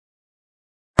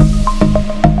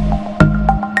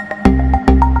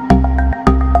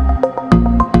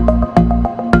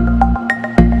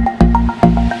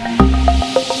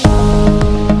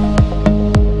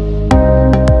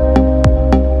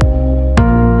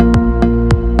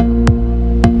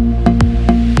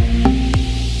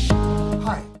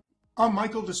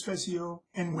Michael Dispezio,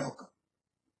 and welcome.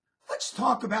 Let's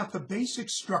talk about the basic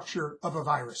structure of a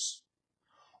virus.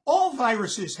 All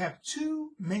viruses have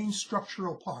two main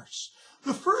structural parts.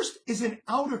 The first is an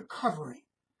outer covering.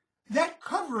 That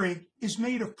covering is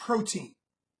made of protein.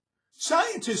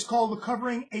 Scientists call the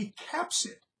covering a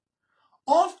capsid.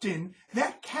 Often,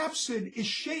 that capsid is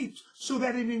shaped so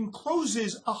that it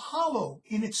encloses a hollow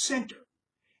in its center.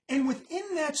 And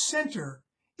within that center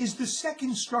is the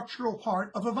second structural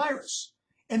part of a virus.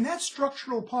 And that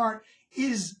structural part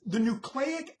is the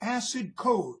nucleic acid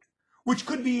code, which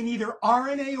could be in either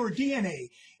RNA or DNA.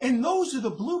 And those are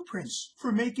the blueprints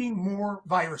for making more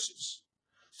viruses.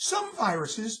 Some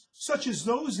viruses, such as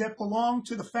those that belong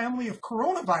to the family of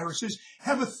coronaviruses,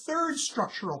 have a third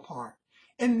structural part.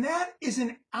 And that is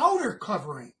an outer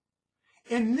covering.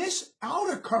 And this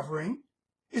outer covering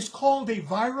is called a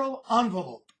viral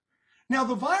envelope. Now,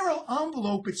 the viral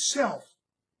envelope itself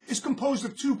is composed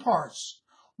of two parts.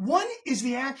 One is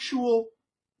the actual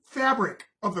fabric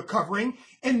of the covering,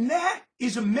 and that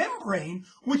is a membrane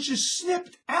which is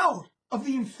snipped out of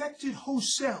the infected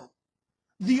host cell.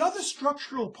 The other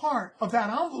structural part of that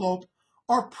envelope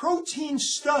are protein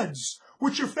studs,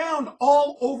 which are found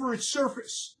all over its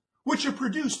surface, which are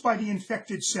produced by the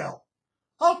infected cell.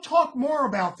 I'll talk more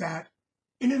about that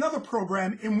in another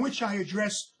program in which I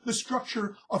address the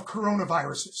structure of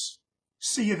coronaviruses.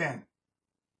 See you then.